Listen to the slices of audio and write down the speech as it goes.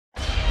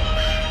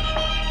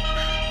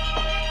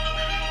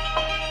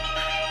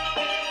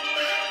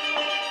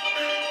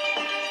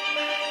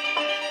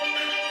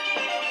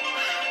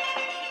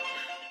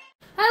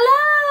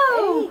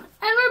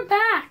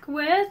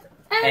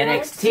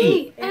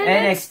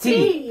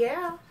NXT.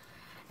 Yeah.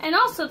 And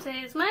also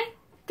today is my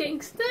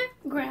gangsta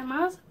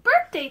grandma's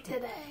birthday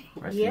today.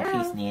 Rest in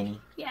peace,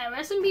 Nanny. Yeah,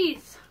 rest in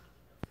peace.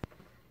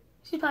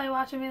 She's probably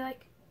watching me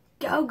like,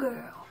 go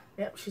girl.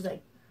 Yep, she's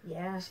like,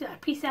 yeah. She's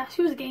like, peace out.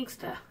 She was a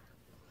gangsta.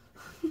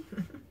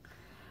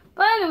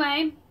 But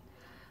anyway,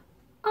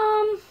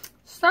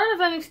 start of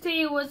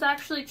NXT was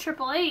actually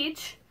Triple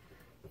H,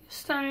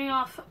 starting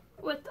off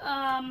with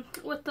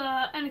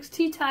the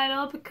NXT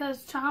title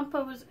because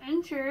Ciampa was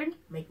injured.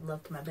 Make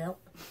love to my belt.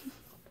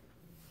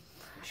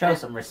 Show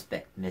some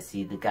respect,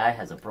 Missy. The guy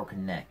has a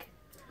broken neck.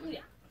 Yeah.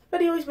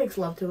 But he always makes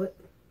love to it.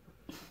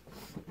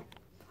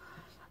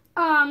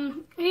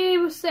 He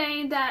was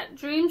saying that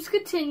dreams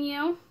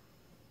continue.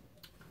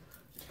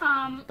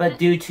 But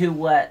due to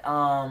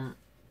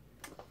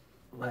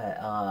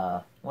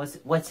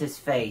what's his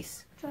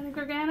face? Johnny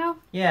Gargano?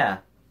 Yeah,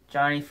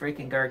 Johnny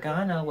freaking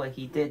Gargano. What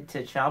he did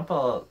to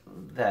Ciampa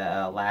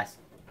the last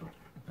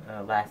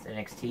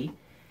NXT.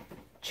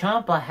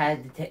 Ciampa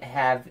had to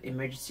have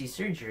emergency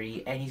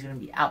surgery, and he's going to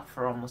be out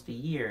for almost a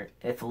year.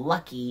 If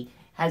lucky,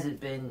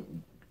 hasn't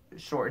been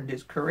shortened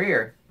his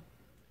career.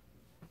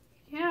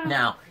 Yeah.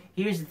 Now,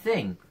 here's the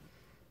thing.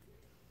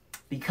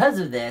 Because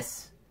of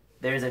this,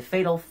 there's a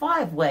fatal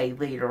 5-way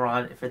later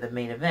on for the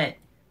main event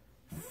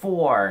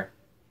to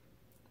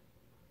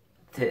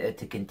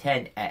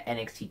contend at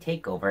NXT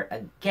TakeOver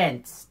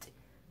against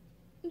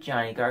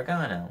Johnny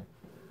Gargano.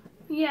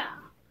 Yeah.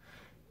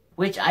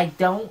 Which I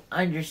don't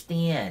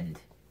understand.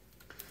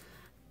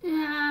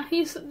 Yeah,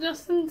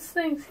 Justin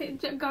thinks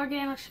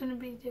Gargano shouldn't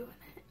be doing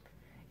it.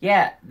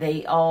 Yeah,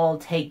 they all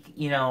take,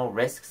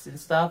 risks and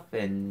stuff,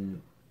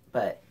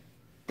 but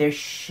there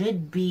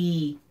should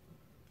be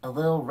a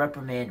little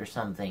reprimand or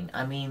something.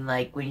 I mean,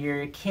 like, when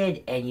you're a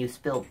kid and you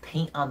spill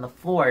paint on the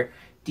floor,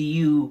 do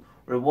you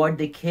reward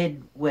the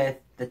kid with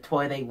the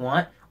toy they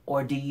want,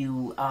 or do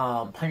you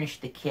punish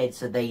the kid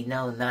so they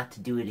know not to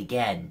do it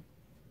again?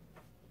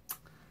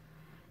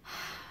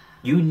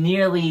 You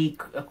nearly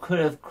could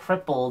have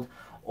crippled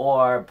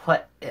or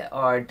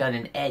done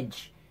an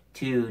edge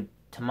to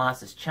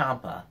Tommaso's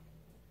Ciampa.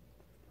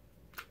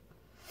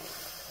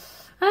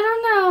 I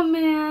don't know,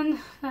 man.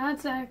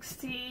 That's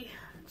NXT.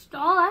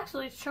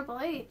 Actually, it's Triple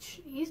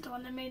H. He's the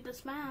one that made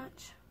this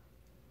match.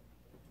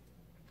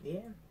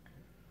 Yeah.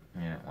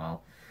 Yeah,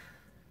 well,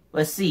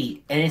 let's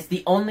see. And it's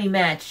the only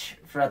match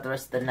throughout the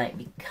rest of the night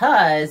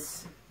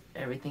because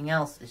everything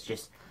else is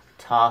just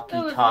talky.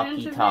 And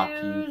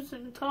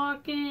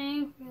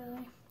talking,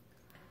 really.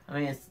 I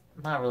mean, it's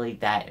not really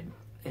that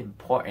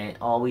important.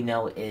 All we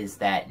know is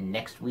that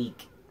next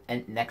week,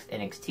 next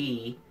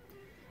NXT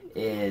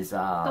is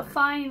the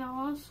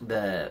finals.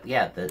 The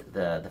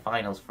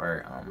finals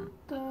for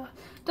the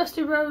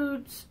Dusty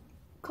Rhodes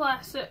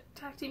Classic,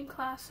 Tag Team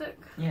Classic.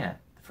 Yeah,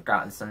 the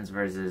Forgotten Sons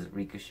versus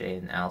Ricochet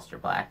and Aleister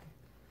Black.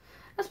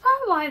 That's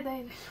probably why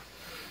they.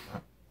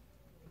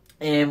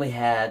 And we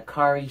had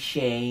Kari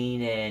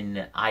Shane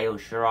and Io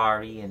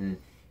Shirai and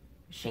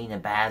Shayna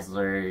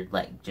Baszler,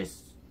 like,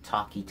 just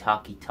talky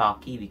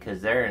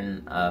because they're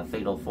in a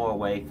fatal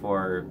 4-way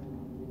for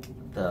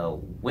the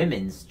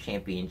women's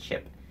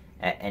championship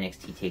at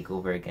NXT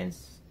TakeOver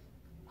against...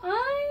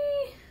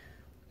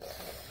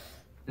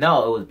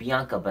 No, it was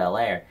Bianca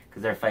Belair,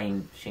 because they're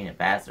fighting Shayna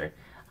Baszler.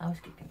 I always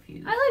get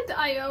confused. I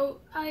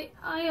liked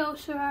Io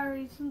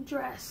Shirai's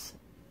dress.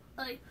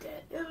 I liked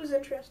it. It was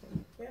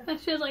interesting. Yeah. And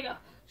she had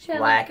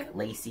black,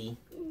 lacy.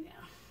 Yeah.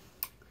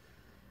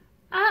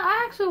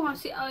 I actually want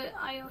to see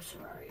Io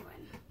Shirai win.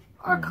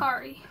 Or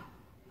Kari.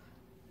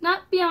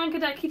 Not Bianca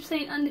that keeps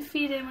saying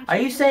undefeated. Are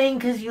you saying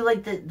because you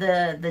like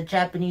the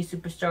Japanese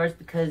superstars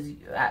because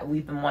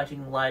we've been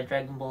watching a lot of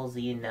Dragon Ball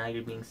Z and now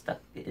you're being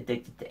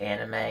addicted to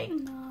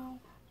anime? No.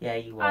 Yeah,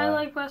 you are. I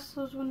like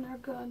wrestlers when they're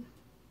good.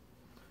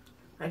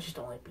 I just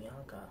don't like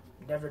Bianca.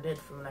 Never did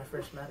from when I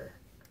first met her.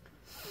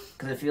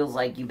 Because it feels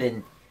like you've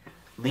been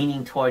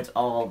leaning towards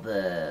all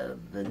the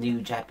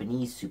new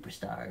Japanese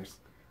superstars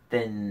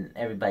than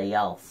everybody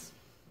else.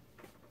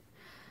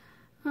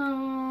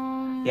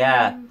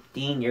 Yeah,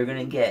 Dean, you're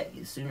gonna get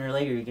sooner or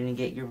later. You're gonna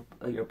get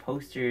your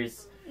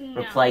posters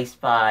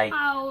replaced by.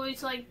 I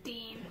always like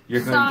Dean.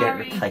 You're gonna get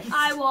replaced.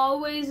 I will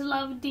always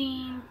love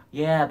Dean.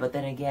 Yeah, but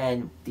then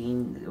again,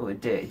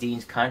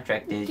 Dean's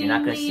contract is you're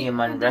not gonna see him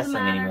on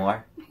wrestling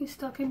anymore. He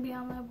still can be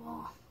on my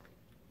wall.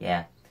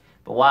 Yeah,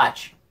 but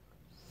watch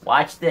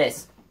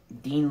this.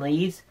 Dean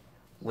leaves.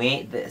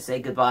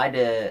 Say goodbye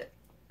to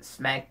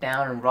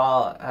SmackDown and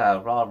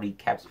Raw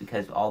recaps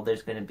because all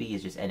there's gonna be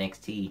is just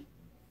NXT.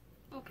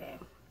 Okay.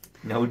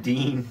 No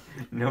Dean,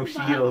 no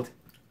Shield.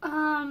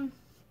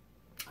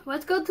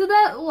 Let's go to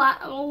the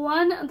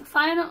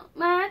final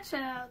match,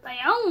 the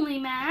only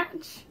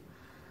match.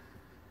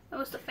 It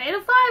was the Fatal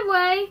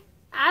 5-Way.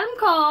 Adam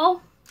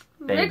Cole,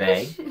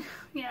 Baby.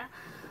 Yeah.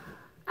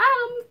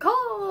 Adam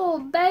Cole,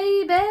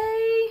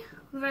 baby.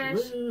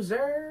 Versus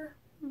Loser.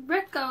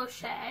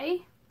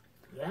 Ricochet.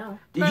 Yeah.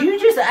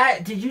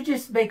 Did you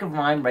just make a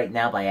rhyme right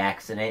now by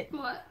accident?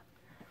 What?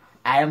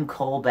 Adam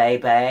Cole,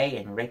 baby,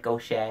 and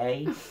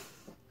Ricochet.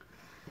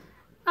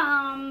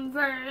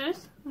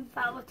 versus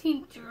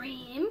Velveteen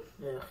Dream.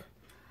 Ugh.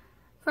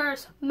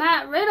 Versus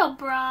Matt Riddle,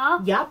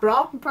 brah. Yeah,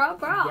 bro. Bro.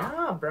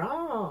 Yeah,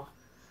 bro.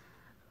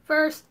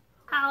 Versus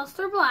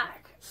Aleister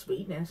Black.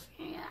 Sweetness.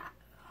 Yeah.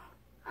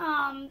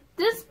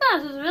 This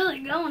match is really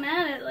going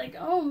at it. Like,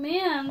 oh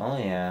man. Oh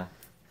yeah.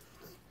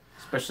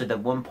 Especially the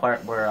one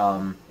part where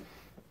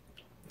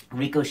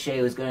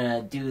Ricochet was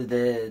gonna do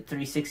the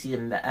 360 to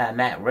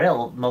Matt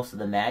Riddle most of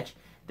the match.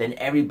 Then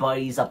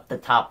everybody's up the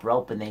top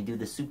rope and they do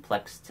the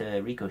suplex to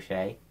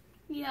Ricochet.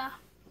 Yeah.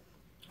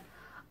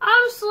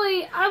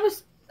 Obviously, I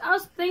was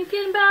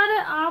thinking about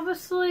it.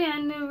 Obviously, I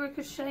knew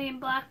Ricochet and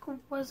Black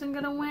wasn't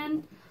gonna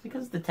win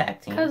Because the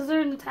tag team. because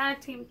they're in the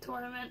tag team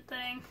tournament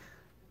thing,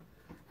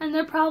 and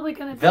they're probably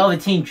gonna.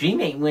 Velveteen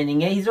Dream ain't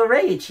winning it. He's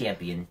already a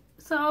champion.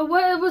 So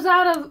it was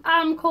out of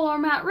Adam Cole or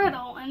Matt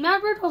Riddle, and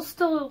Matt Riddle's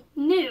still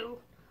new.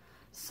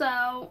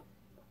 So,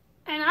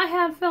 and I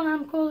have a feeling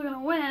Adam Cole's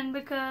gonna win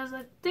because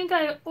I think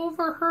I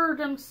overheard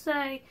him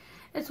say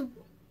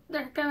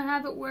they're gonna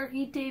have it where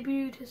he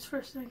debuted his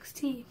first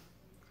NXT.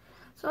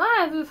 So I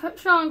have a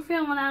strong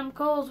feeling Adam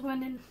Cole's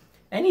winning.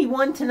 And he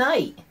won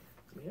tonight.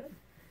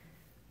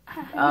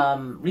 Yeah.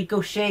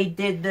 Ricochet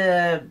did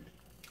the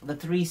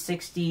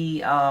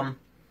 360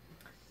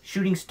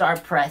 shooting star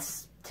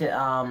press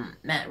to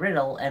Matt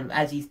Riddle, and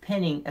as he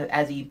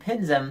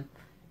pins him,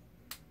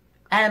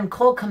 Adam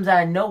Cole comes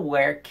out of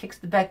nowhere, kicks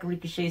the back of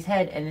Ricochet's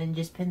head, and then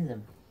just pins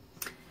him.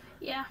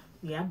 Yeah.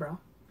 Yeah, bro.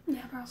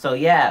 Yeah, bro. So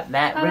yeah,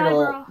 Matt bro.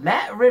 Riddle bro.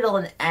 Matt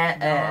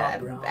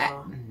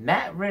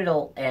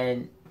Riddle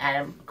and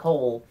Adam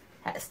Cole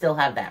still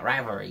have that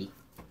rivalry.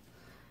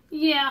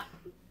 Yeah.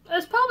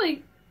 It's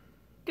probably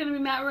gonna be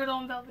Matt Riddle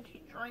and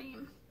Velveteen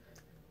Dream.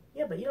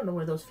 Yeah, but you don't know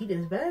where those feet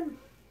has been.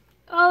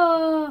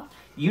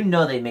 You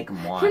know they make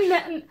him wash.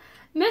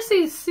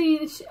 Missy's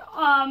scene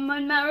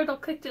when Matt Riddle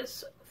kicked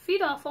his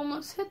feet off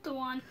almost hit the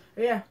one.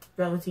 Yeah,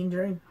 Velveteen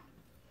Dream.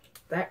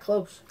 That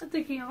close. I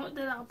think he did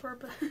it on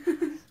purpose.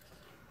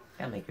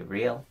 Gotta make it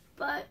real.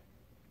 But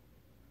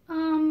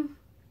that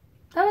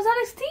was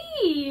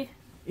NXT.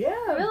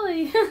 Yeah.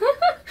 Really.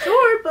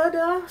 Short,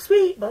 but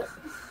sweet, but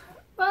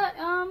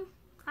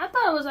I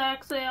thought it was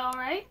actually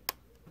alright.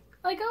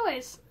 Like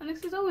always.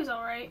 NXT's always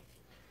alright.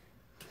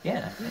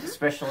 Yeah,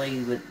 especially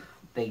with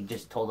they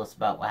just told us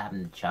about what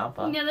happened to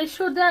Ciampa. Yeah, they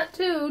showed that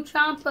too.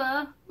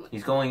 Ciampa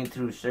He's going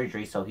through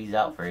surgery, so he's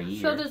out for a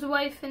year. showed his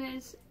wife and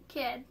his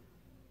kid.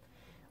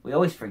 We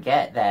always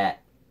forget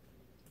that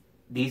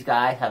these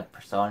guys have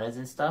personas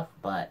and stuff,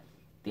 but at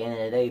the end of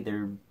the day,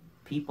 they're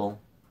people.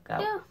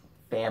 Got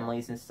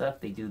families and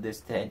stuff. They do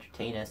this to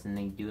entertain us, and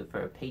they do it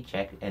for a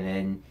paycheck. And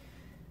then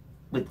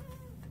with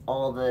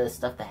all the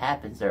stuff that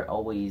happens, there are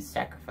always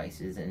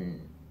sacrifices,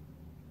 and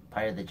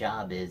part of the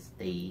job is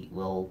they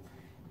will,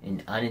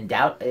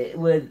 without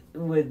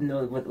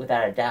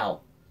a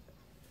doubt,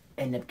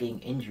 end up getting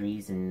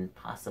injuries and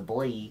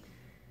possibly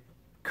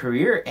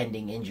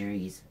career-ending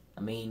injuries.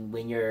 I mean,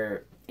 when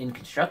you're in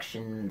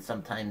construction,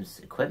 sometimes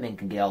equipment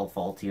can get all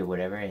faulty or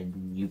whatever,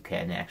 and you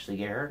can actually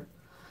get hurt.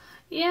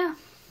 Yeah.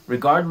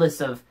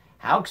 Regardless of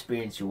how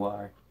experienced you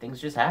are, things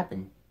just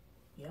happen.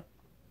 Yep.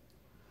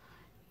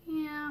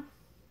 Yeah.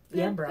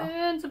 Yeah, bro. It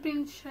ends up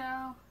being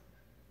show.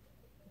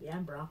 Yeah,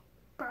 bro.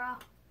 Bro.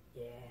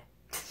 Yeah.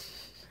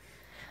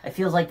 It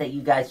feels like that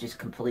you guys just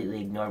completely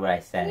ignored what I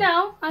said.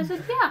 No, I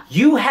said yeah.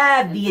 You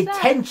have the It's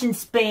attention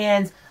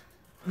spans.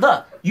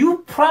 Look, you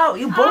both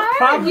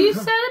probably. You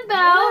said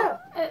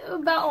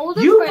about old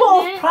You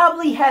equipment. both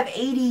probably have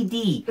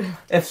ADD.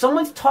 If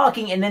someone's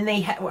talking and then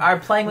they are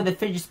playing with a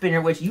fidget spinner,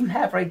 which you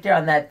have right there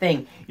on that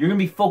thing, you're gonna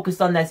be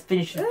focused on that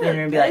fidget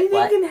spinner and be like, anything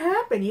 "What?" can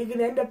happen. You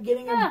can end up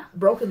getting a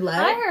broken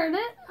leg. I heard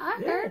it.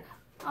 I heard.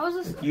 I was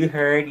just. You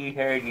heard.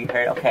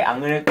 Okay,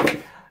 I'm gonna.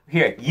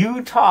 Here,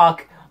 you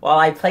talk while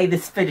I play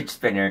this fidget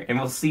spinner, and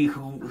we'll see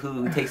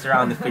who takes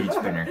around the fidget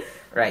spinner.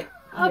 Right.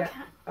 Okay.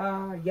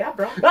 Yeah,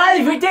 bro. Ah,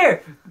 it's right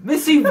there!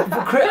 Missy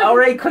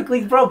already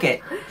quickly broke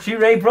it. She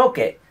already broke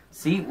it.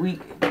 See, we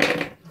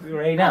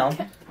already know.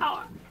 Okay.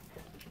 Oh.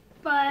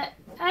 But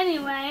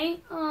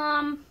anyway,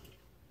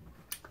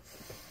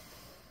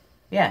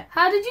 Yeah.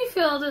 how did you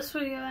feel this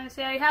week? Are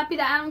you happy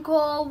that Adam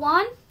Cole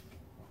won?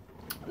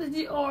 Did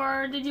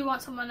you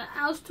want someone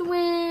else to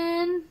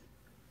win?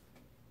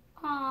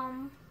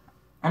 I'm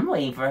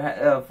waiting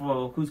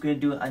for who's gonna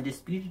do an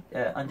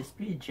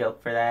undisputed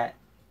joke for that.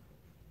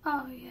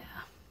 Oh yeah.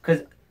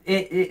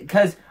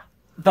 Because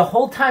the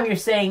whole time you're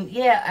saying,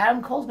 yeah,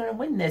 Adam Cole's gonna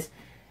win this.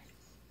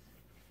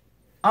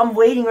 I'm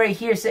waiting right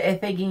here,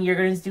 thinking you're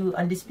gonna do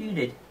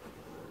undisputed,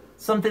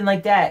 something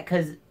like that.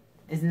 Because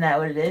isn't that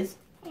what it is?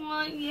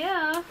 Well,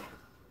 yeah.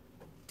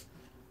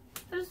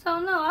 I just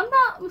don't know. I'm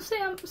not.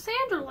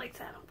 Sandra likes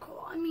Adam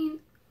Cole. I mean.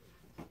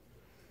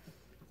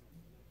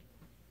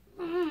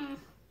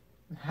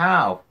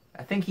 How?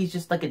 I think he's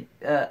just like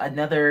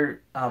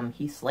another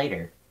Heath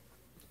Slater.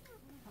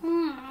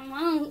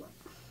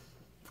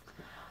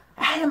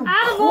 Adam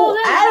Cole.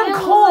 Adam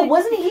Cole,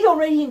 wasn't he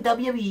already in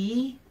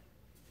WWE?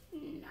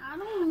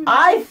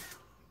 I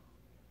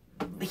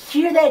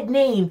hear that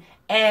name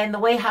and the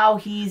way how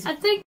he's. I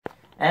think.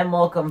 And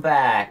welcome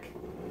back.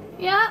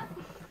 Yeah.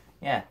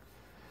 Yeah.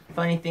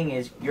 Funny thing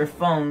is, your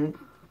phone,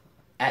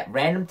 at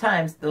random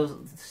times, those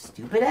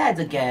stupid ads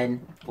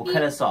again will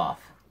cut us off.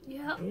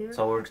 Yeah.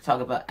 So we're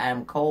talking about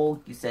Adam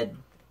Cole. You said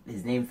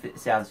his name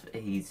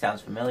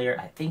sounds familiar.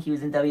 I think he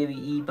was in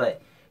WWE,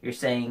 but you're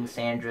saying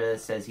Sandra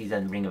says he's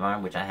in Ring of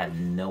Honor, which I have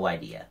no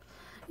idea.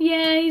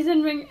 Yeah, he's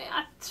in Ring.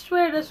 I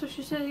swear that's what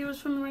she said. He was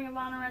from Ring of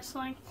Honor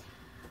Wrestling.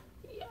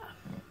 Yeah.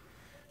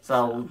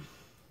 So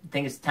I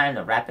think it's time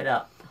to wrap it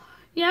up.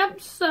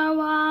 Yep.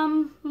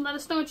 So let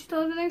us know what you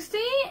thought of NXT,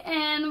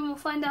 and we'll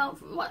find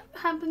out what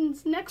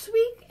happens next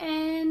week.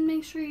 And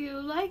make sure you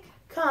like,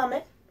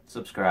 Comment.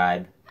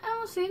 Subscribe. and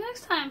we'll see you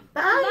next time.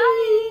 Bye.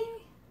 Bye.